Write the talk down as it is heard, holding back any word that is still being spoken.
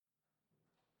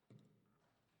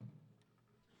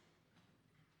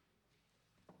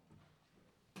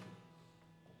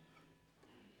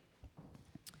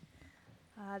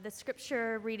The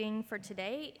scripture reading for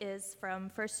today is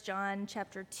from 1 John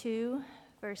chapter 2,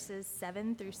 verses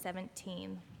 7 through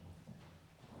 17.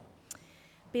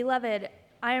 Beloved,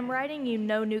 I am writing you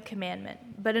no new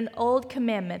commandment, but an old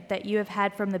commandment that you have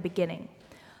had from the beginning.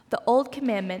 The old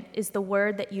commandment is the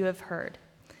word that you have heard.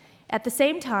 At the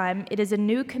same time, it is a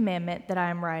new commandment that I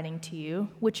am writing to you,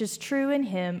 which is true in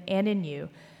him and in you,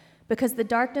 because the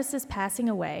darkness is passing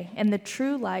away and the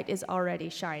true light is already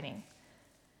shining.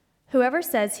 Whoever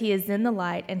says he is in the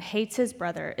light and hates his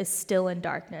brother is still in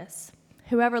darkness.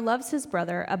 Whoever loves his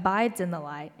brother abides in the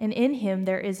light, and in him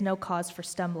there is no cause for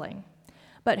stumbling.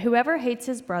 But whoever hates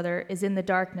his brother is in the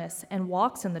darkness and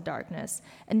walks in the darkness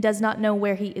and does not know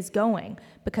where he is going,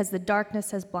 because the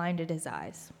darkness has blinded his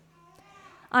eyes.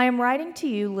 I am writing to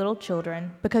you, little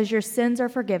children, because your sins are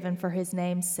forgiven for his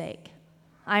name's sake.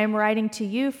 I am writing to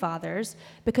you, fathers,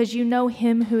 because you know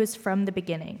him who is from the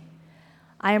beginning.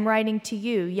 I am writing to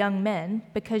you, young men,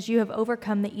 because you have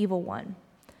overcome the evil one.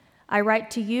 I write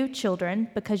to you,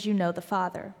 children, because you know the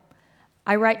Father.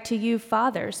 I write to you,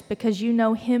 fathers, because you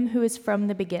know him who is from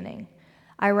the beginning.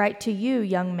 I write to you,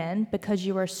 young men, because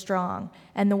you are strong,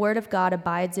 and the word of God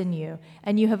abides in you,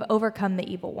 and you have overcome the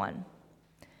evil one.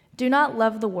 Do not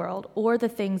love the world or the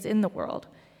things in the world.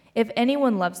 If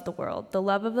anyone loves the world, the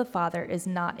love of the Father is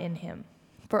not in him.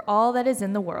 For all that is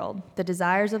in the world, the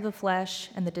desires of the flesh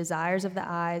and the desires of the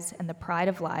eyes and the pride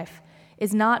of life,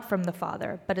 is not from the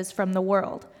Father, but is from the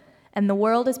world. And the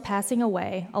world is passing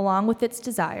away along with its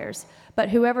desires,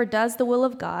 but whoever does the will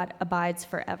of God abides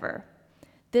forever.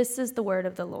 This is the word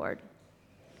of the Lord.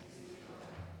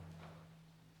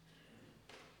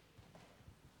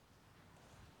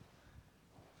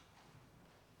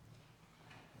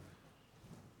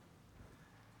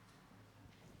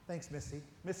 Thanks, Missy.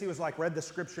 Missy was like, read the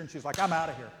scripture, and she's like, I'm out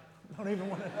of here. I don't even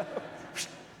want to know.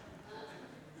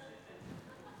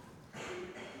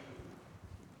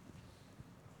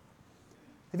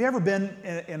 Have you ever been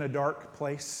in a dark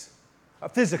place?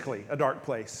 Physically, a dark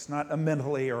place, not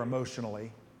mentally or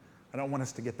emotionally. I don't want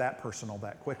us to get that personal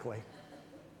that quickly.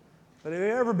 But have you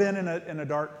ever been in a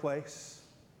dark place?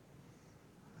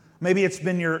 Maybe it's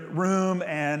been your room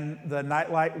and the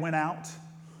nightlight went out,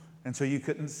 and so you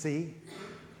couldn't see.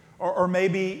 Or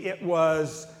maybe it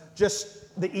was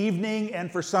just the evening,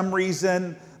 and for some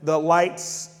reason the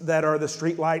lights that are the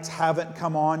street lights haven't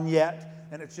come on yet,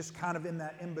 and it's just kind of in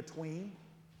that in-between.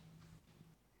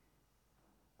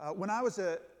 When I was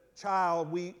a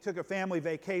child, we took a family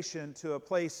vacation to a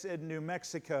place in New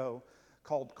Mexico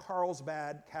called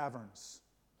Carlsbad Caverns.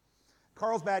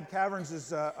 Carlsbad Caverns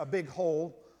is a big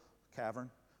cavern,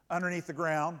 underneath the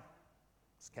ground.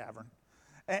 It's a cavern.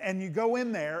 And you go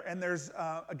in there, and there's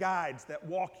guides that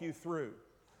walk you through.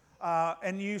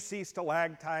 And you see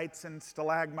stalactites and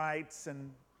stalagmites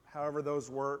and however those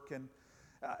work. And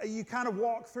you kind of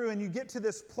walk through, and you get to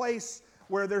this place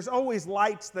where there's always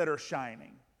lights that are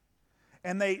shining.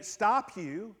 And they stop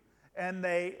you, and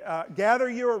they gather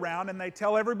you around, and they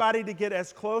tell everybody to get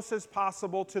as close as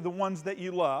possible to the ones that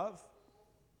you love.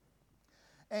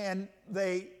 And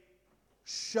they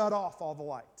shut off all the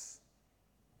lights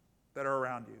that are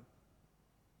around you.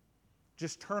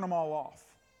 Just turn them all off.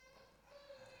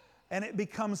 And it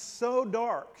becomes so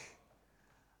dark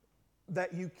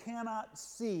that you cannot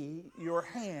see your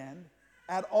hand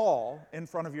at all in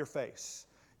front of your face.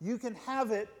 You can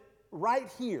have it right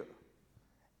here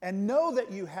and know that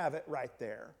you have it right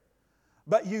there,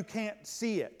 but you can't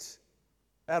see it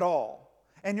at all.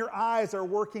 And your eyes are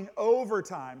working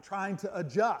overtime trying to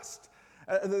adjust.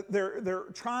 They're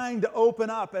trying to open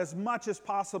up as much as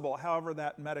possible, however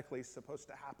that medically is supposed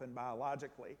to happen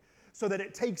biologically, so that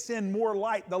it takes in more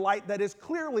light, the light that is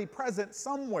clearly present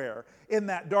somewhere in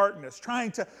that darkness,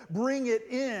 trying to bring it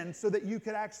in so that you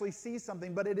could actually see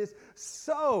something. But it is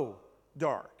so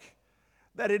dark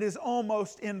that it is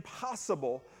almost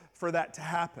impossible for that to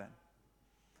happen.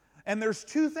 And there's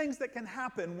two things that can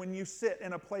happen when you sit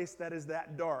in a place that is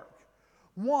that dark.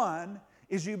 One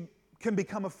is you can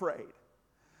become afraid.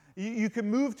 You can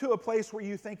move to a place where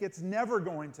you think it's never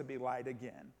going to be light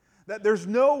again. That there's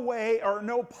no way or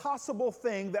no possible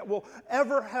thing that will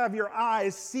ever have your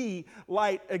eyes see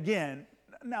light again.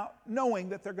 Now, knowing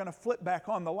that they're going to flip back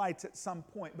on the lights at some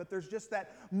point, but there's just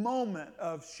that moment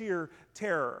of sheer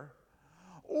terror.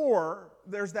 Or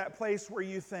there's that place where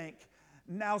you think,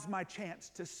 now's my chance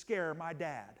to scare my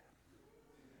dad.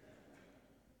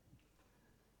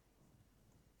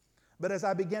 But as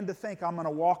I begin to think I'm going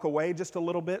to walk away just a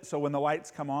little bit so when the lights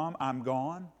come on, I'm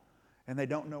gone and they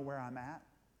don't know where I'm at,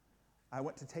 I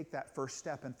went to take that first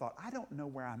step and thought, I don't know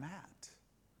where I'm at.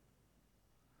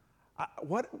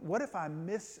 What if I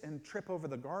miss and trip over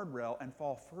the guardrail and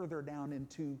fall further down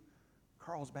into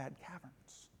Carlsbad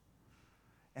Caverns?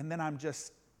 And then I'm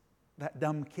just that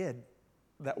dumb kid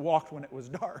that walked when it was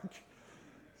dark.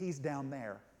 He's down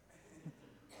there.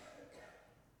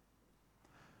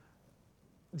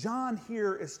 John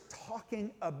here is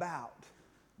talking about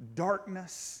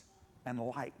darkness and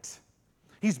light.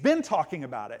 He's been talking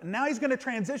about it. And now he's going to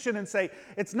transition and say,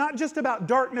 it's not just about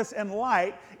darkness and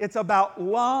light, it's about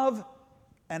love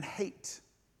and hate.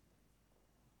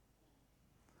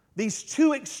 These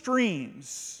two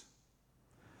extremes,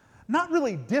 not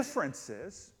really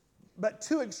differences, but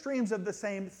two extremes of the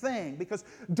same thing, because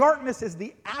darkness is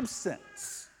the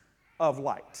absence of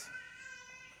light,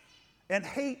 and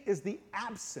hate is the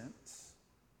absence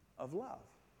of love.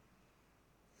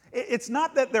 It's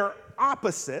not that they're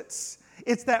opposites,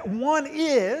 it's that one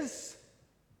is,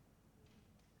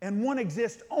 and one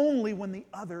exists only when the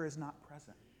other is not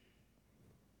present.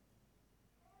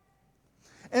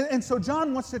 And so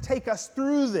John wants to take us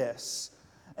through this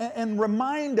and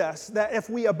remind us that if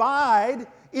we abide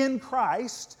in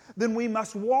Christ, then we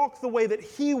must walk the way that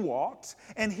He walked,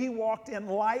 and He walked in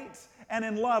light and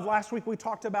in love. Last week we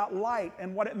talked about light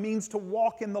and what it means to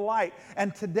walk in the light.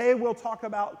 And today we'll talk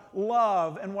about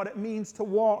love and what it means to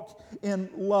walk in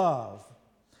love.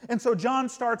 And so John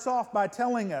starts off by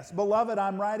telling us, "Beloved,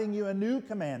 I'm writing you a new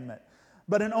commandment,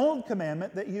 but an old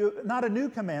commandment that you, not a new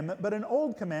commandment, but an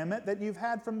old commandment that you've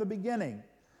had from the beginning.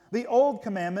 The old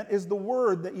commandment is the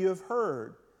word that you have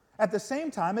heard. At the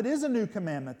same time, it is a new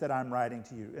commandment that I'm writing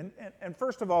to you." And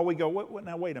first of all, we go,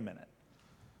 now wait a minute.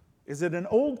 Is it an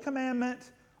old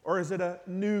commandment or is it a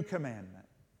new commandment?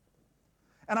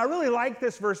 And I really like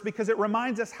this verse because it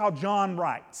reminds us how John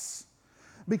writes.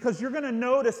 Because you're going to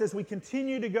notice as we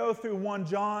continue to go through 1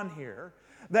 John here,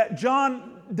 that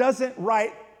John doesn't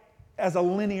write as a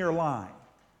linear line.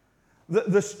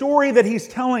 The story that he's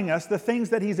telling us, the things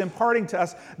that he's imparting to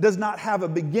us, does not have a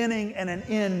beginning and an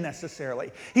end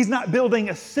necessarily. He's not building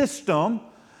a system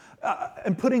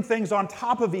and putting things on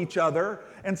top of each other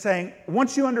and saying,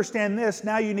 once you understand this,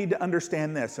 now you need to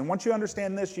understand this. And once you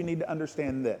understand this, you need to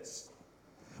understand this.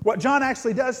 What John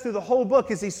actually does through the whole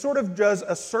book is he sort of does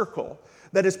a circle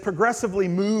that is progressively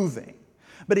moving,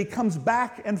 but he comes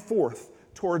back and forth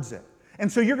towards it.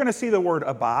 And so you're going to see the word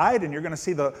abide, and you're going to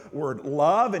see the word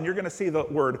love, and you're going to see the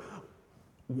word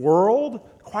world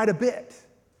quite a bit.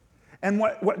 And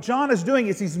what John is doing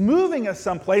is he's moving us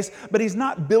someplace, but he's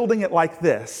not building it like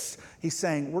this. He's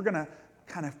saying we're going to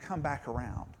kind of come back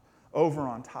around over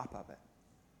on top of it.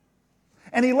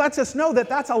 And he lets us know that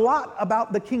that's a lot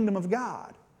about the kingdom of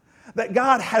God. That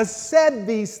God has said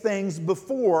these things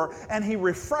before, and He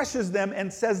refreshes them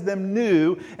and says them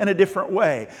new in a different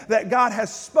way. That God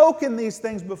has spoken these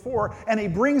things before, and He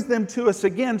brings them to us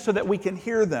again so that we can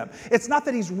hear them. It's not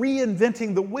that He's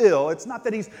reinventing the wheel. It's not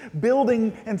that He's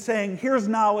building and saying, here's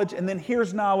knowledge, and then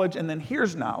here's knowledge, and then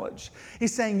here's knowledge.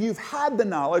 He's saying, you've had the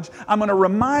knowledge. I'm going to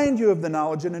remind you of the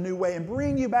knowledge in a new way and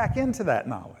bring you back into that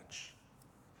knowledge.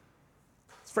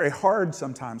 It's very hard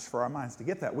sometimes for our minds to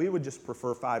get that. We would just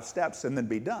prefer 5 steps and then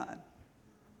be done.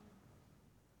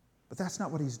 But that's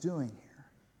not what He's doing here.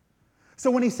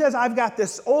 So when He says, I've got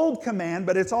this old command,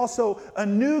 but it's also a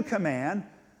new command,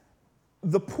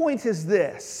 the point is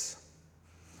this.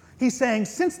 He's saying,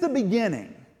 since the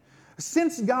beginning,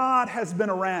 since God has been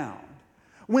around,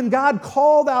 when God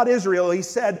called out Israel, He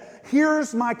said,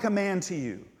 here's my command to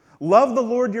you. Love the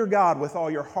Lord your God with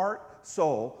all your heart,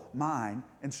 soul, mind,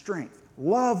 and strength.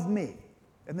 Love me,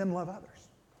 and then love others.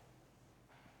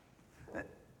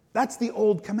 That's the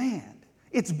old command.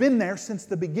 It's been there since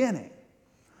the beginning.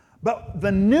 But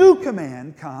the new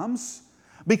command comes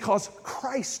because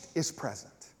Christ is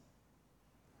present.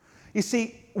 You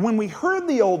see, when we heard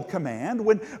the old command,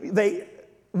 when they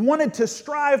wanted to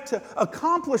strive to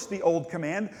accomplish the old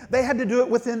command, they had to do it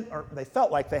within, or they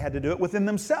felt like they had to do it within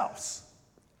themselves.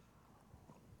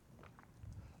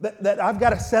 That I've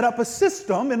got to set up a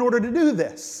system in order to do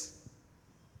this.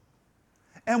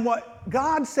 And what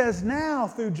God says now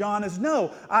through John is,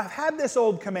 no, I've had this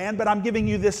old command, but I'm giving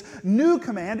you this new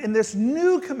command, and this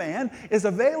new command is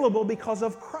available because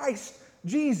of Christ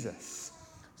Jesus.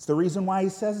 It's the reason why He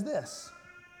says this.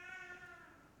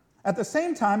 At the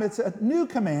same time, it's a new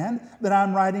command that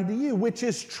I'm writing to you, which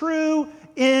is true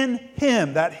in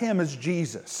Him. That Him is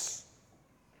Jesus.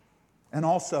 And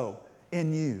also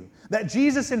in you. That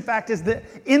Jesus, in fact, is the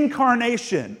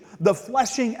incarnation, the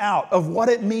fleshing out of what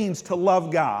it means to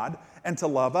love God and to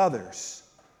love others.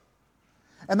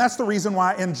 And that's the reason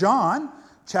why in John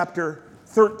chapter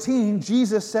 13,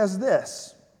 Jesus says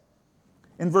this.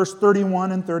 In verse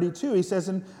 31 and 32, he says,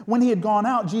 and when he had gone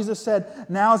out, Jesus said,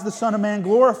 now is the Son of Man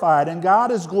glorified, and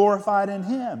God is glorified in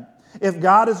him. If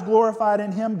God is glorified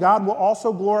in him, God will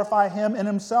also glorify him in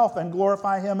himself and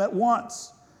glorify him at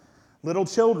once. Little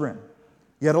children,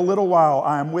 yet a little while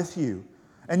I am with you,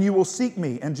 and you will seek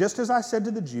me. And just as I said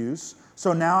to the Jews,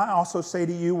 so now I also say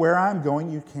to you, where I am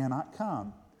going, you cannot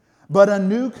come. But a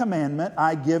new commandment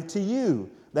I give to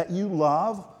you, that you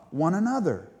love one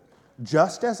another,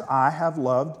 just as I have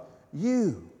loved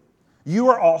you. You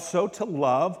are also to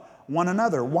love one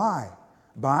another. Why?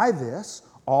 By this,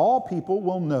 all people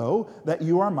will know that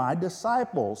you are my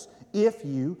disciples, if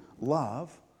you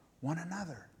love one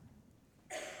another.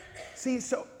 See,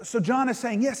 so John is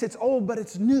saying, yes, it's old, but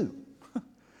it's new.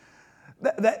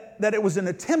 that it was an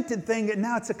attempted thing, and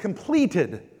now it's a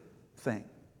completed thing.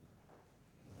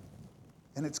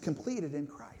 And it's completed in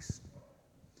Christ.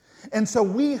 And so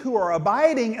we who are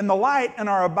abiding in the light and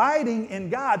are abiding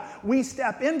in God, we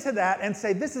step into that and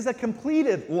say, this is a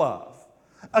completed love,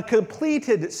 a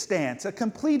completed stance, a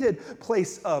completed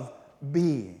place of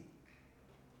being.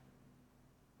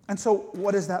 And so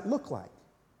what does that look like?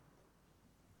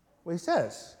 Well, he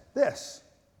says this.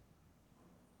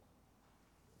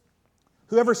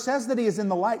 Whoever says that he is in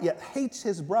the light yet hates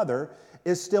his brother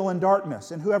is still in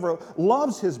darkness. And whoever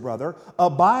loves his brother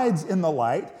abides in the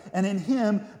light, and in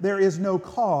him there is no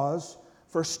cause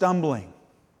for stumbling.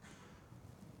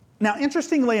 Now,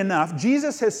 interestingly enough,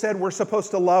 Jesus has said we're supposed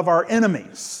to love our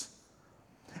enemies.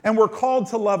 And we're called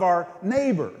to love our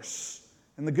neighbors.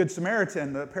 In the Good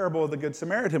Samaritan, the parable of the Good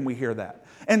Samaritan, we hear that.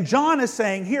 And John is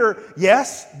saying here,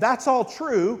 yes, that's all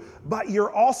true, but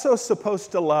you're also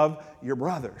supposed to love your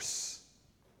brothers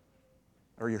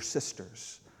or your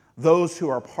sisters, those who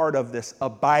are part of this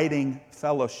abiding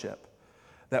fellowship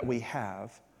that we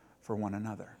have for one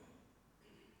another.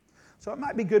 So it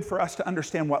might be good for us to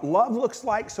understand what love looks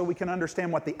like so we can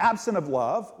understand what the absence of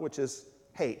love, which is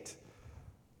hate,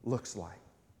 looks like.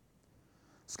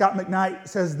 Scott McKnight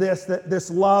says this, that this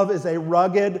love is a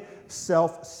rugged,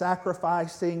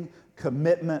 self-sacrificing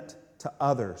commitment to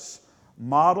others,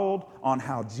 modeled on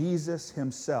how Jesus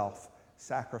himself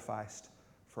sacrificed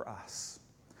for us.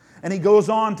 And he goes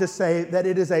on to say that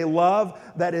it is a love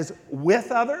that is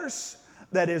with others,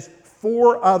 that is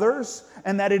for others,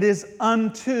 and that it is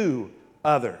unto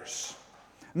others.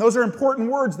 And those are important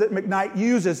words that McKnight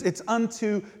uses. It's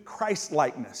unto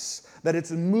Christ-likeness, that it's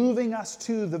moving us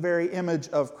to the very image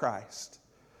of Christ.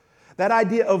 That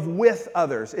idea of with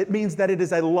others, it means that it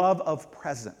is a love of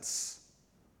presence.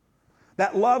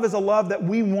 That love is a love that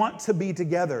we want to be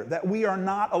together, that we are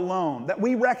not alone, that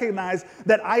we recognize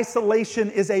that isolation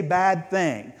is a bad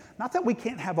thing. Not that we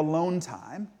can't have alone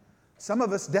time. Some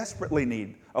of us desperately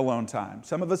need alone time.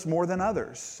 Some of us more than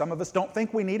others. Some of us don't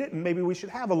think we need it, and maybe we should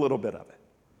have a little bit of it.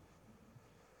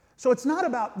 So it's not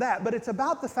about that, but it's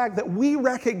about the fact that we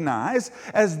recognize,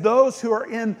 as those who are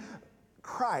in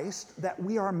Christ, that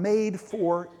we are made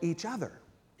for each other.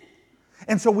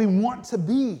 And so we want to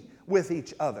be with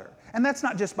each other. And that's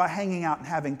not just by hanging out and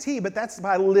having tea, but that's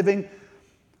by living,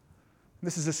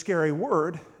 this is a scary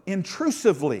word,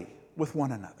 intrusively with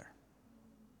one another.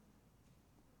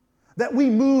 That we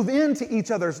move into each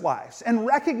other's lives and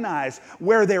recognize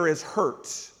where there is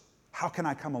hurt. How can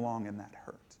I come along in that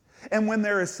hurt? And when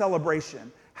there is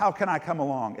celebration, how can I come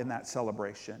along in that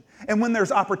celebration? And when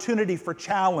there's opportunity for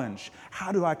challenge,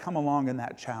 how do I come along in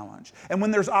that challenge? And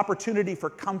when there's opportunity for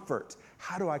comfort,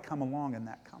 how do I come along in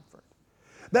that comfort?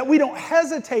 That we don't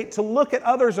hesitate to look at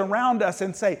others around us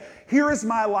and say, here is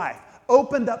my life,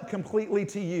 opened up completely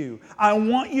to you. I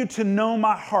want you to know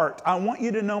my heart. I want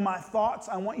you to know my thoughts.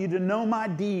 I want you to know my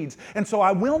deeds. And so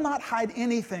I will not hide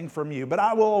anything from you, but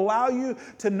I will allow you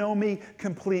to know me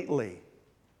completely.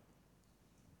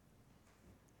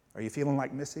 Are you feeling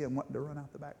like Missy and wanting to run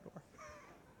out the back door?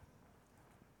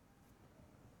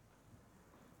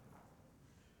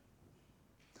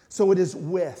 So it is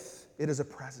with, it is a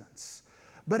presence,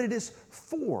 but it is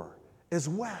for as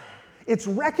well. It's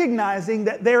recognizing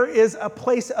that there is a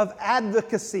place of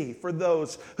advocacy for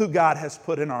those who God has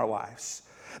put in our lives.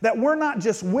 That we're not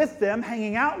just with them,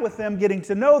 hanging out with them, getting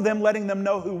to know them, letting them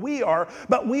know who we are,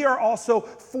 but we are also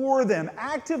for them,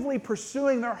 actively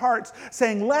pursuing their hearts,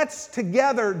 saying, let's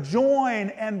together join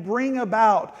and bring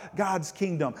about God's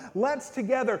kingdom. Let's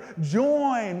together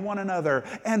join one another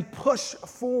and push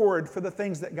forward for the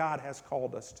things that God has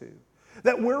called us to.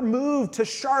 That we're moved to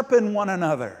sharpen one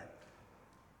another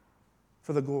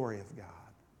for the glory of God.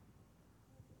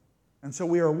 And so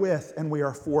we are with and we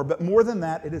are for. But more than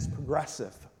that, it is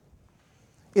progressive.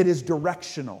 It is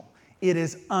directional. It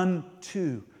is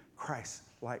unto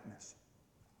Christ-likeness.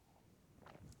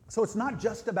 So it's not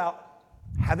just about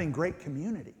having great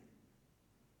community.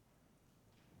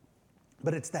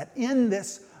 But it's that in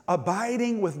this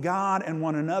abiding with God and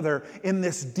one another, in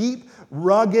this deep,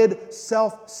 rugged,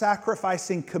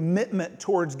 self-sacrificing commitment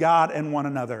towards God and one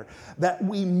another, that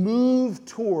we move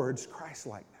towards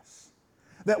Christ-likeness.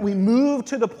 That we move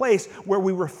to the place where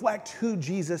we reflect who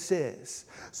Jesus is.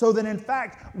 So that in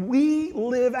fact, we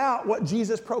live out what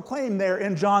Jesus proclaimed there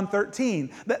in John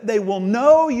 13. That they will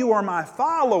know you are my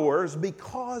followers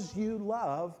because you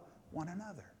love one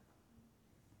another.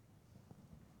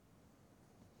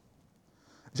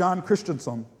 John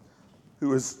Christensen, who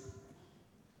was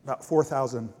about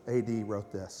 4000 AD,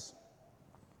 wrote this.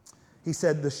 He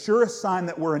said, the surest sign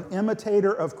that we're an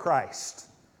imitator of Christ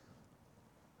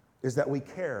is that we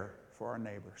care for our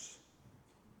neighbors.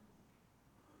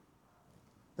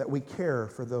 That we care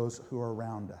for those who are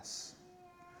around us.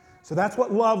 So that's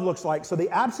what love looks like. So the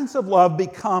absence of love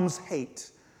becomes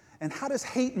hate. And how does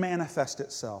hate manifest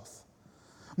itself?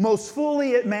 Most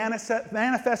fully, it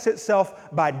manifests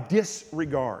itself by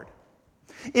disregard.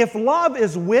 If love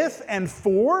is with and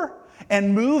for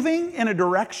and moving in a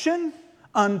direction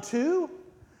unto,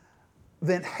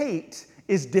 then hate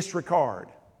is disregard.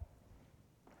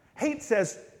 Hate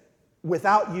says,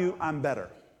 without you, I'm better.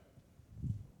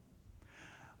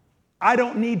 I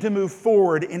don't need to move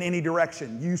forward in any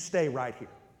direction. You stay right here.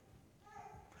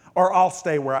 Or I'll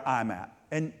stay where I'm at,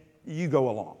 and you go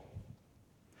along.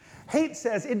 Hate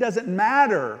says it doesn't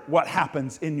matter what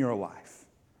happens in your life.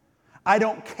 I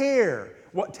don't care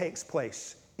what takes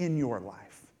place in your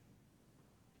life.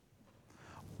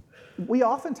 We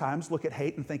oftentimes look at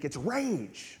hate and think it's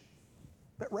rage.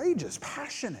 But rage is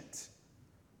passionate.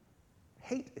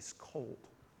 Hate is cold.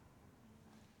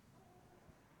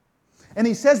 And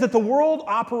he says that the world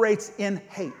operates in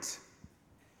hate,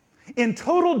 in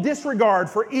total disregard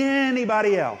for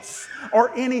anybody else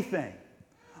or anything,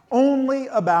 only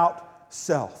about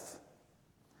self.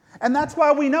 And that's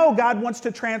why we know God wants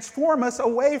to transform us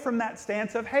away from that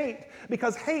stance of hate,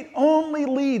 because hate only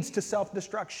leads to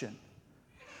self-destruction.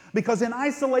 Because in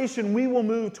isolation, we will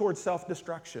move towards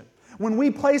self-destruction. When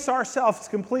we place ourselves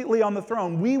completely on the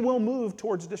throne, we will move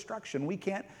towards destruction. We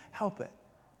can't help it.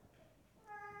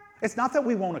 It's not that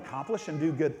we won't accomplish and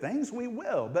do good things, we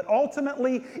will. But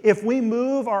ultimately, if we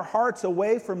move our hearts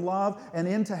away from love and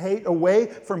into hate, away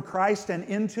from Christ and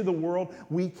into the world,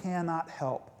 we cannot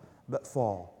help but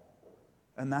fall.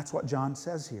 And that's what John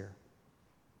says here.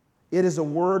 It is a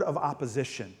word of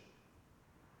opposition.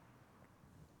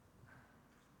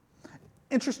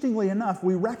 Interestingly enough,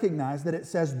 we recognize that it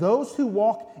says, those who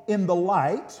walk in the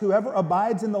light, whoever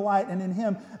abides in the light and in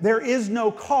him, there is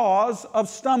no cause of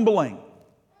stumbling.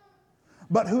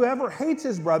 But whoever hates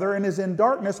his brother and is in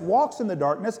darkness walks in the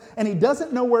darkness, and he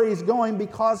doesn't know where he's going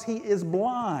because he is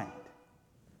blind.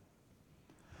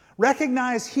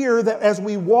 Recognize here that as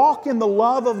we walk in the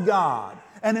love of God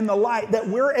and in the light, that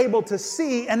we're able to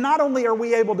see, and not only are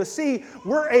we able to see,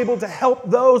 we're able to help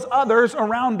those others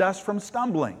around us from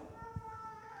stumbling.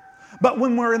 But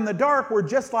when we're in the dark, we're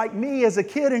just like me as a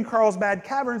kid in Carlsbad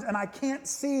Caverns, and I can't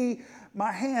see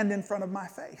my hand in front of my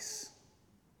face.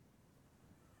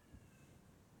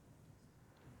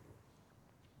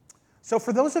 So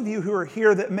for those of you who are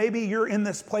here that maybe you're in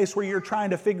this place where you're trying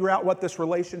to figure out what this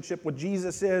relationship with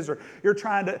Jesus is, or you're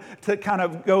trying to kind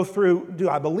of go through, do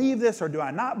I believe this or do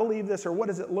I not believe this, or what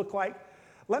does it look like?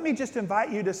 Let me just invite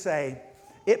you to say,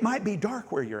 it might be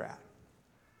dark where you're at,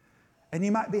 and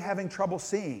you might be having trouble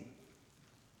seeing.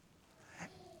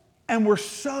 And we're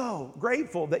so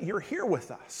grateful that you're here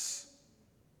with us,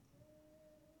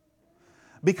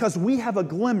 because we have a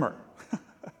glimmer.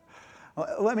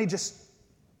 Let me just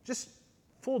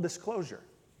full disclosure.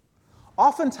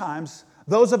 Oftentimes,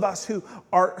 those of us who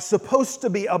are supposed to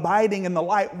be abiding in the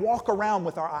light walk around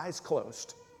with our eyes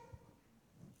closed.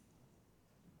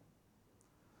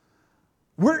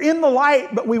 We're in the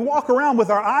light, but we walk around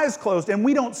with our eyes closed, and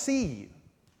we don't see you.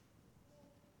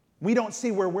 We don't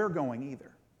see where we're going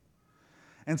either.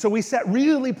 And so we set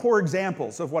really poor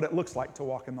examples of what it looks like to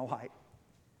walk in the light.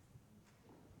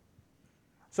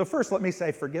 So first, let me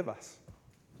say, forgive us.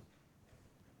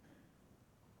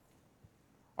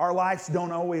 Our lives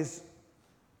don't always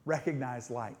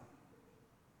recognize light.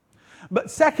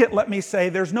 But second, let me say,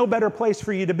 there's no better place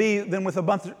for you to be than with a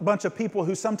bunch of people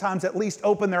who sometimes at least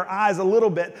open their eyes a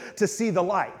little bit to see the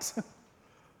light.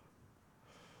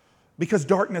 Because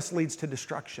darkness leads to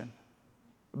destruction,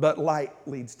 but light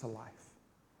leads to life.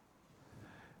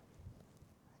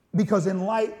 Because in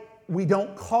light, we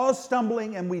don't cause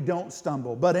stumbling and we don't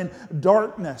stumble. But in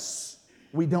darkness,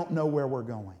 we don't know where we're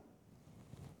going.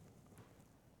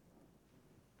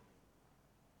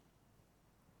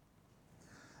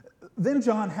 Then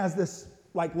John has this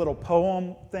like little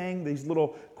poem thing, these little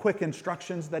quick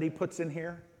instructions that he puts in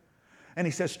here. And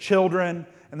he says children,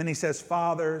 and then he says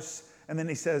fathers, and then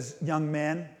he says young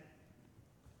men.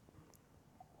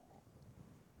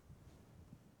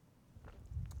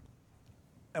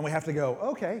 And we have to go,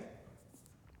 okay,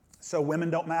 so women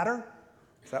don't matter?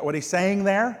 Is that what he's saying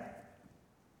there?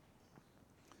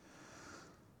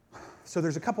 So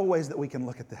there's a couple ways that we can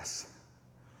look at this.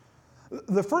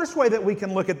 The first way that we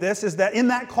can look at this is that in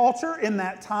that culture, in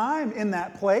that time, in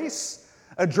that place,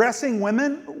 addressing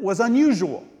women was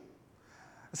unusual.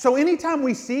 So anytime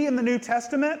we see in the New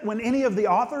Testament when any of the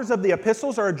authors of the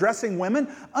epistles are addressing women,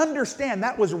 understand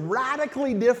that was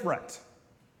radically different.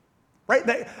 Right?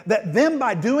 That them,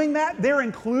 by doing that, they're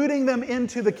including them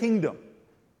into the kingdom,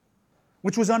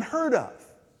 which was unheard of.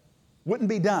 Wouldn't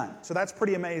be done. So that's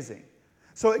pretty amazing.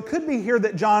 So it could be here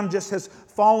that John just has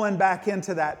fallen back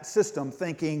into that system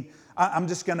thinking, I'm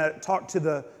just going to talk to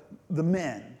the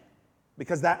men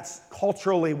because that's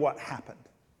culturally what happened.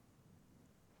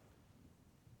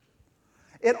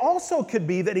 It also could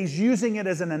be that he's using it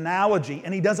as an analogy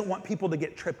and he doesn't want people to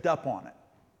get tripped up on it.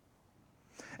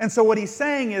 And so what he's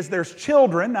saying is there's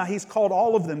children. Now he's called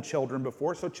all of them children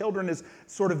before, so children is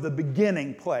sort of the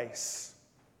beginning place.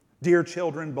 Dear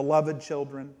children, beloved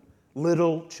children,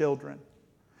 little children.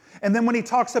 And then when he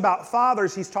talks about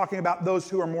fathers, he's talking about those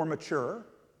who are more mature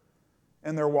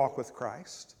in their walk with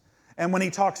Christ. And when he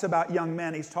talks about young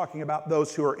men, he's talking about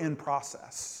those who are in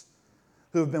process,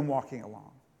 who have been walking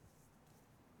along.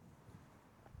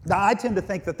 Now, I tend to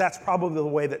think that that's probably the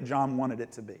way that John wanted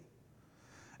it to be.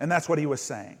 And that's what he was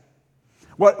saying.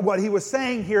 What he was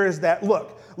saying here is that,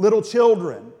 look, little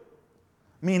children,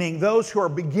 meaning those who are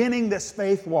beginning this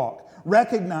faith walk,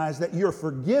 recognize that you're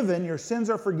forgiven, your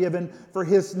sins are forgiven for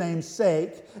His name's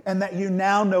sake, and that you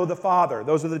now know the Father.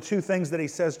 Those are the two things that he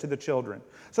says to the children.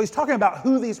 So he's talking about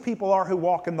who these people are who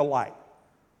walk in the light.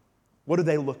 What do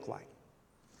they look like?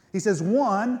 He says,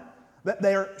 one, that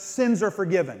their sins are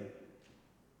forgiven.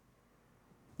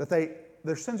 That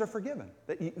their sins are forgiven.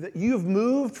 That you've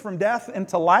moved from death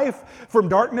into life, from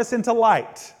darkness into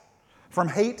light, from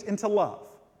hate into love,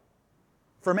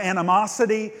 from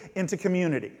animosity into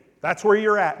community. That's where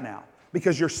you're at now,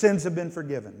 because your sins have been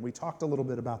forgiven. We talked a little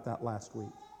bit about that last week.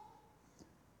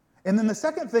 And then the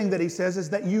second thing that he says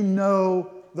is that you know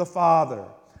the Father.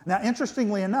 Now,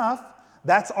 interestingly enough,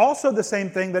 that's also the same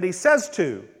thing that he says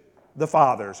to the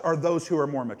fathers, or those who are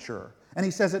more mature. And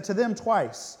he says it to them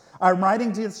twice. I'm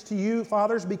writing this to you,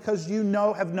 fathers, because you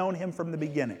have known Him from the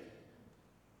beginning.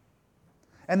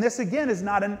 And this, again, is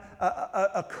not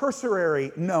a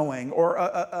cursory knowing or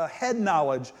a head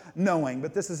knowledge knowing,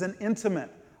 but this is an intimate,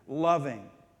 loving,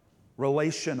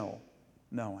 relational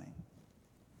knowing.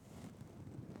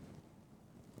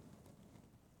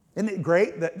 Isn't it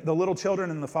great that the little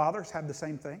children and the fathers have the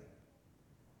same thing?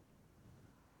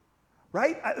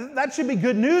 Right? That should be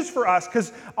good news for us,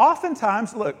 because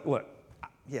oftentimes, look,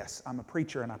 yes, I'm a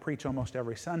preacher and I preach almost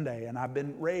every Sunday, and I've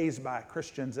been raised by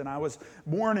Christians and I was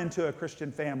born into a Christian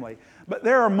family. But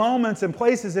there are moments and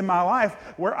places in my life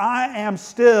where I am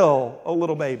still a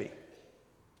little baby.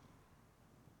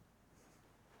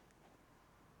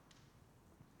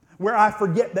 Where I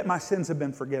forget that my sins have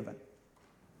been forgiven.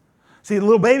 See, the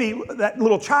little baby, that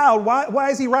little child,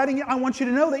 why is he writing it? I want you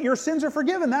to know that your sins are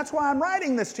forgiven. That's why I'm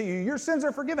writing this to you. Your sins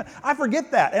are forgiven. I forget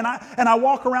that. And I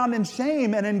walk around in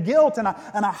shame and in guilt, and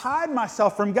I hide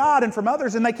myself from God and from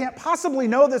others, and they can't possibly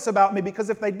know this about me,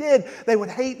 because if they did, they would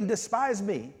hate and despise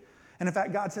me. And in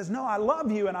fact, God says, no, I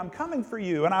love you, and I'm coming for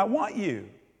you, and I want you.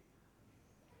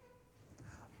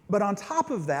 But on top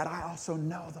of that, I also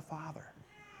know the Father.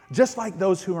 Just like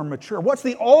those who are mature. What's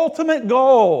the ultimate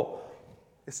goal?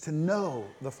 Is to know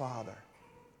the Father,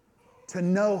 to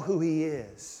know who He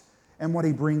is and what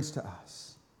He brings to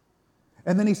us.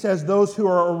 And then he says, those who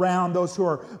are around, those who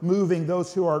are moving,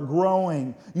 those who are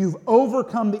growing, you've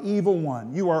overcome the evil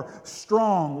one. You are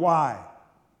strong. Why?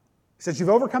 He says, you've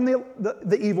overcome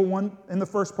the evil one in the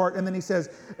first part, and then he says,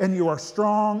 and you are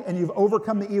strong, and you've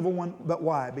overcome the evil one. But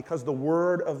why? Because the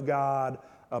Word of God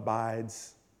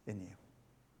abides in you.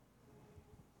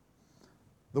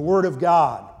 The Word of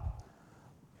God.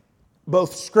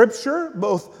 Both Scripture,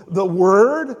 both the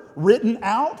Word written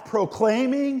out,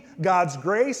 proclaiming God's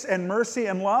grace and mercy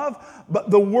and love, but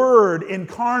the Word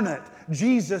incarnate,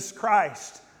 Jesus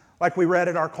Christ, like we read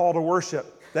at our call to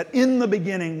worship, that in the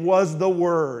beginning was the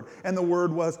Word, and the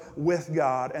Word was with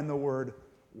God, and the Word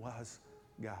was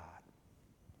God.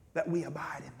 That we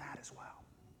abide in that as well,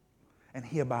 and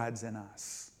He abides in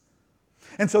us.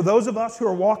 And so those of us who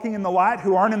are walking in the light,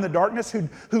 who aren't in the darkness, who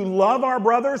love our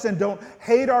brothers and don't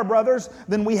hate our brothers,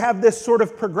 then we have this sort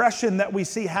of progression that we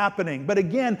see happening. But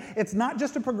again, it's not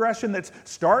just a progression that's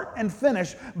start and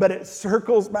finish, but it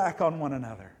circles back on one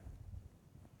another.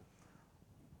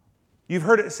 You've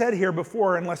heard it said here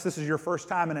before, unless this is your first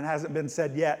time and it hasn't been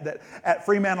said yet, that at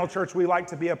Fremantle Church we like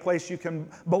to be a place you can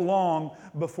belong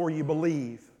before you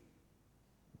believe.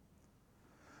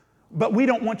 But we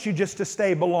don't want you just to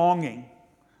stay belonging.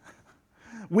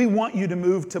 We want you to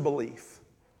move to belief.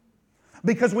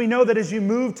 Because we know that as you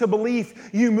move to belief,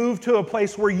 you move to a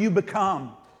place where you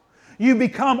become. You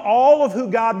become all of who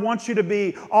God wants you to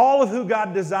be, all of who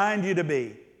God designed you to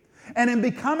be. And in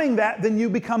becoming that, then you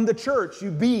become the church.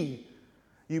 You be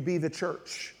the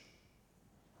church,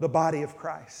 the body of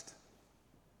Christ.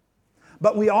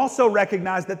 But we also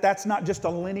recognize that that's not just a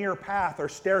linear path or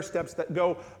stair steps that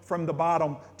go from the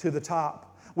bottom to the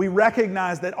top. We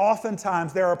recognize that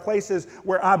oftentimes there are places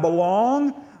where I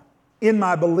belong in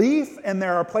my belief, and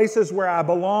there are places where I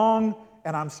belong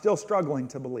and I'm still struggling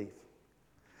to believe.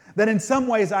 That in some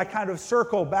ways I kind of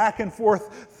circle back and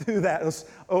forth through that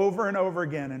over and over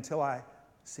again until I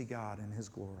see God in His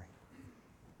glory.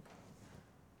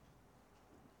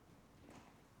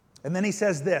 And then he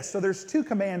says this. So there's two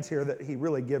commands here that he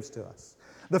really gives to us.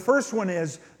 The first one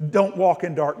is, don't walk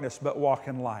in darkness, but walk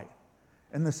in light.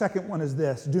 And the second one is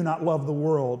this, do not love the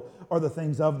world or the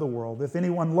things of the world. If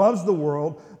anyone loves the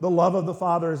world, the love of the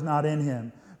Father is not in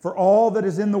him. For all that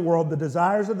is in the world, the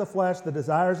desires of the flesh, the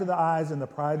desires of the eyes, and the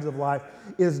prides of life,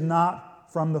 is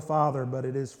not from the Father, but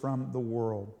it is from the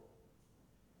world.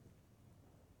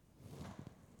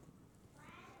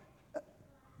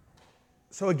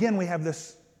 So again, we have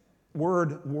this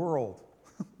word world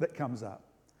that comes up.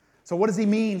 So what does he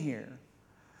mean here?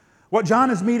 What John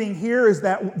is meaning here is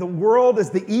that the world is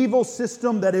the evil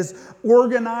system that is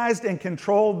organized and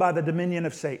controlled by the dominion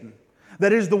of Satan.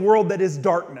 That is the world that is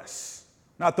darkness,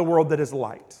 not the world that is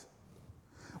light.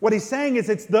 What he's saying is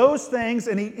it's those things,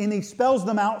 and he spells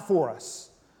them out for us.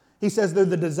 He says they're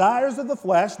the desires of the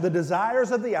flesh, the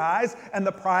desires of the eyes, and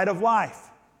the pride of life.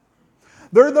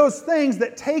 They're those things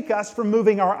that take us from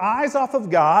moving our eyes off of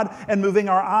God and moving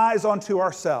our eyes onto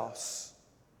ourselves.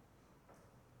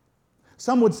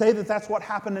 Some would say that that's what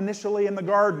happened initially in the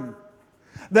garden.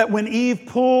 That when Eve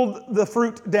pulled the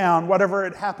fruit down, whatever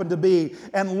it happened to be,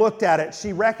 and looked at it,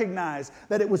 she recognized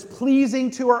that it was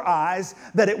pleasing to her eyes,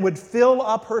 that it would fill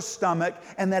up her stomach,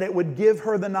 and that it would give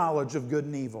her the knowledge of good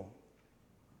and evil.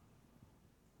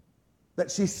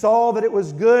 That she saw that it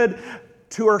was good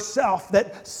to herself,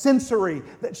 that sensory,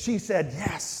 that she said,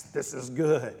 yes, this is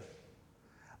good.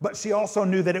 But she also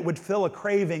knew that it would fill a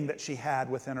craving that she had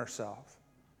within herself.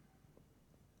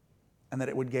 And that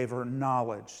it would give her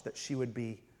knowledge that she would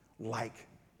be like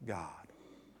God.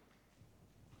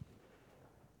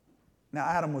 Now,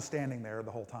 Adam was standing there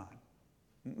the whole time,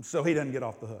 so he didn't get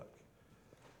off the hook.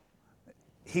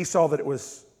 He saw that it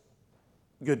was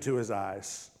good to his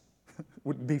eyes,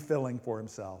 would be filling for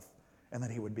himself, and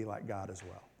that he would be like God as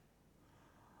well.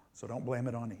 So don't blame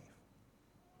it on Eve,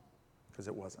 because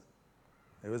it wasn't.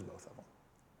 It was both of them.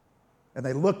 And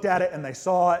they looked at it, and they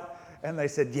saw it, and they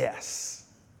said, yes.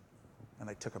 And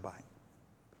they took a bite.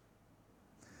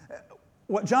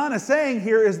 What John is saying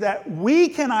here is that we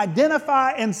can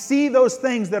identify and see those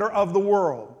things that are of the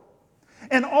world.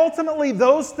 And ultimately,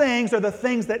 those things are the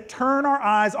things that turn our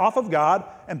eyes off of God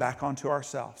and back onto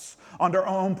ourselves, onto our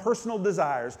own personal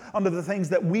desires, onto the things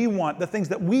that we want, the things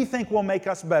that we think will make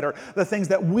us better, the things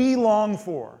that we long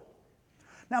for.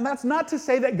 Now, that's not to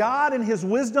say that God in His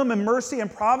wisdom and mercy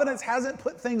and providence hasn't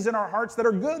put things in our hearts that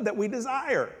are good, that we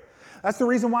desire. That's the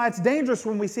reason why it's dangerous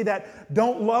when we see that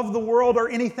don't love the world or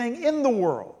anything in the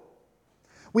world.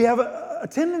 We have a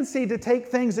tendency to take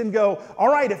things and go, all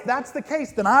right, if that's the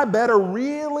case, then I better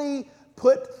really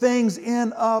put things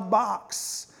in a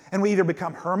box. And we either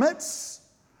become hermits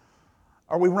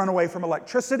or we run away from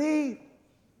electricity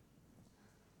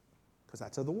because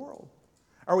that's of the world.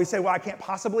 Or we say, well, I can't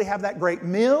possibly have that great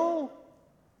meal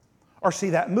or see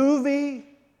that movie.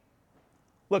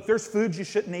 Look, there's foods you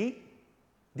shouldn't eat.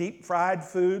 Deep fried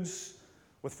foods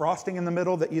with frosting in the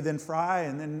middle that you then fry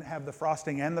and then have the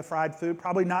frosting and the fried food,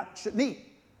 probably shouldn't eat.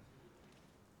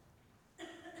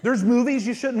 There's movies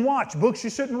you shouldn't watch, books you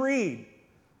shouldn't read.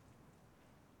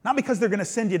 Not because they're going to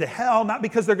send you to hell, not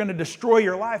because they're going to destroy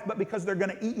your life, but because they're going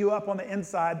to eat you up on the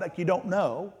inside like you don't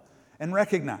know and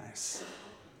recognize.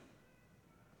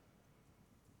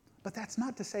 But that's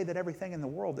not to say that everything in the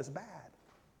world is bad,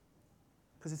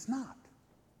 because it's not.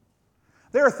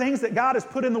 There are things that God has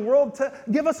put in the world to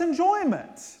give us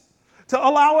enjoyment, to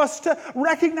allow us to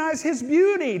recognize His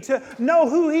beauty, to know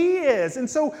who He is. And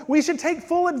so we should take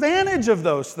full advantage of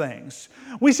those things.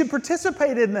 We should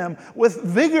participate in them with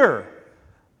vigor.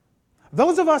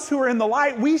 Those of us who are in the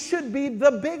light, we should be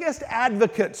the biggest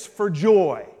advocates for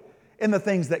joy in the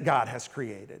things that God has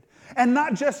created. And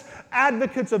not just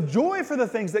advocates of joy for the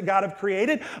things that God has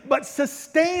created, but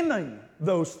sustaining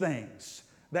those things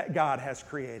that God has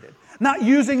created. Not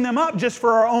using them up just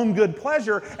for our own good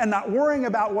pleasure and not worrying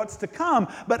about what's to come,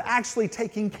 but actually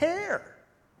taking care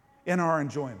in our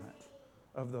enjoyment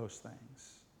of those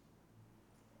things.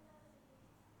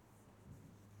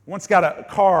 Once got a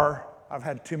car. I've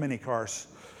had too many cars.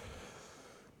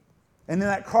 And in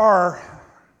that car,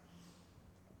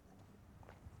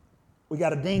 we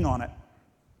got a ding on it.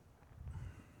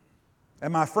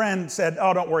 And my friend said,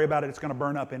 "Oh, don't worry about it. It's going to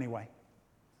burn up anyway.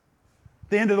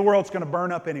 The end of the world's going to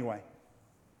burn up anyway."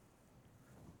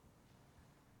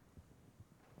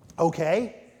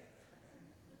 Okay.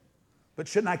 But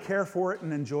shouldn't I care for it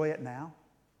and enjoy it now?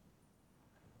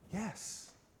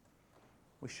 Yes,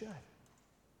 we should.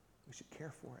 We should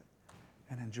care for it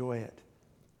and enjoy it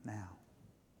now.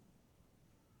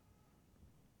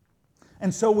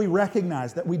 And so we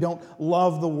recognize that we don't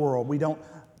love the world. We don't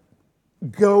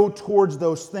go towards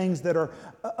those things that are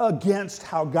against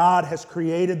how God has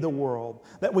created the world.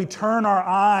 That we turn our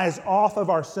eyes off of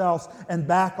ourselves and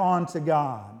back onto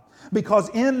God. Because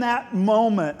in that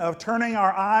moment of turning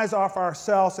our eyes off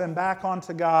ourselves and back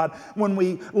onto God, when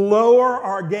we lower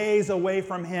our gaze away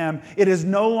from Him, it is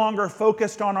no longer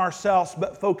focused on ourselves,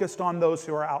 but focused on those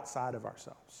who are outside of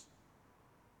ourselves.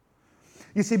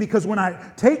 You see, because when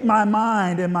I take my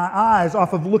mind and my eyes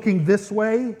off of looking this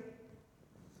way,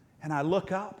 and I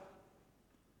look up,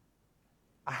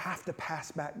 I have to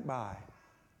pass back by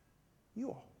you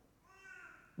all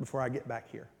before I get back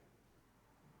here.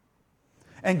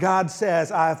 And God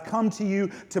says, "I have come to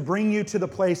you to bring you to the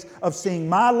place of seeing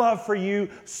my love for you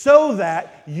so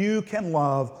that you can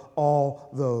love all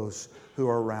those who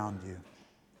are around you."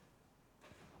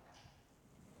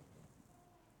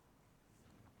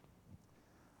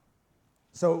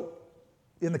 So,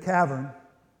 in the cavern,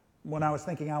 when I was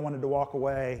thinking I wanted to walk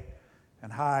away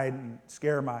and hide and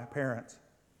scare my parents,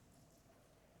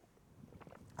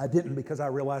 I didn't, because I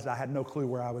realized I had no clue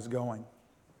where I was going.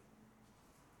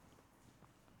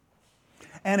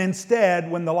 And instead,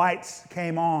 when the lights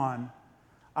came on,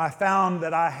 I found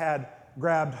that I had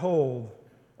grabbed hold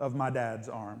of my dad's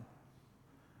arm.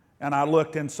 And I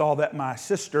looked and saw that my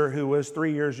sister, who was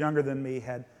 3 years younger than me,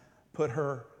 had put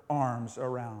her arms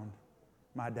around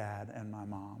my dad and my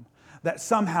mom. That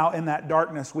somehow in that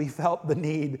darkness we felt the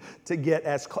need to get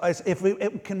as close.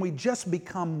 Can we just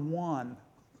become one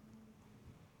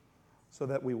so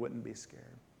that we wouldn't be scared?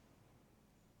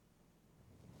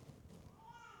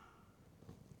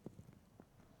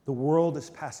 The world is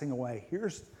passing away.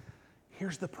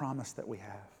 Here's the promise that we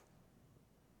have.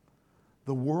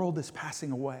 The world is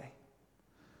passing away.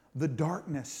 The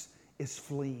darkness is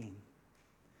fleeing.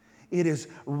 It is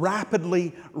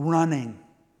rapidly running.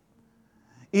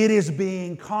 It is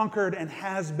being conquered and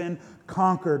has been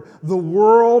conquered. The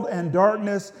world and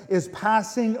darkness is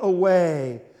passing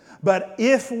away. But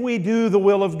if we do the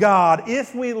will of God,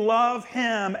 if we love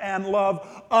Him and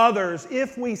love others,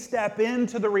 if we step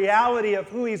into the reality of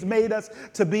who He's made us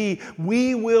to be,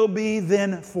 we will be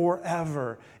then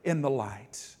forever in the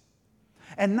light.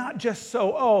 And not just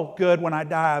so, "Oh, good, when I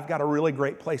die, I've got a really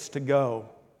great place to go."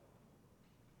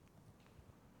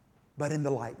 But in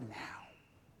the light now.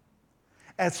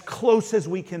 As close as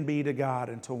we can be to God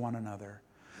and to one another,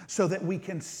 so that we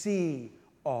can see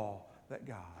all that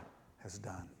God has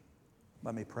done.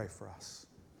 Let me pray for us.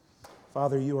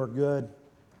 Father, you are good,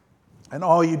 and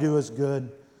all you do is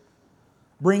good.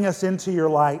 Bring us into your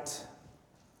light.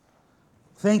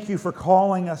 Thank you for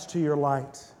calling us to your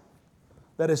light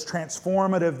that is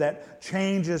transformative, that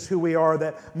changes who we are,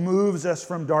 that moves us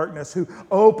from darkness, who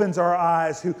opens our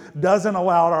eyes, who doesn't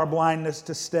allow our blindness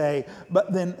to stay,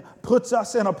 but then puts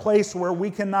us in a place where we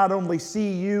can not only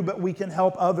see you, but we can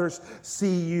help others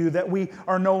see you, that we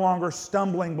are no longer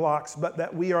stumbling blocks, but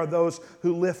that we are those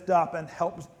who lift up and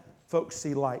help folks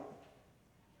see light.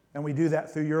 And we do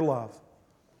that through your love,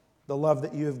 the love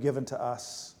that you have given to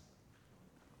us.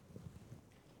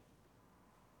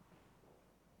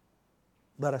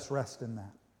 Let us rest in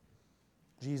that.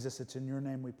 Jesus, it's in your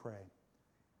name we pray.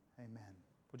 Amen.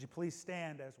 Would you please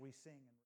stand as we sing?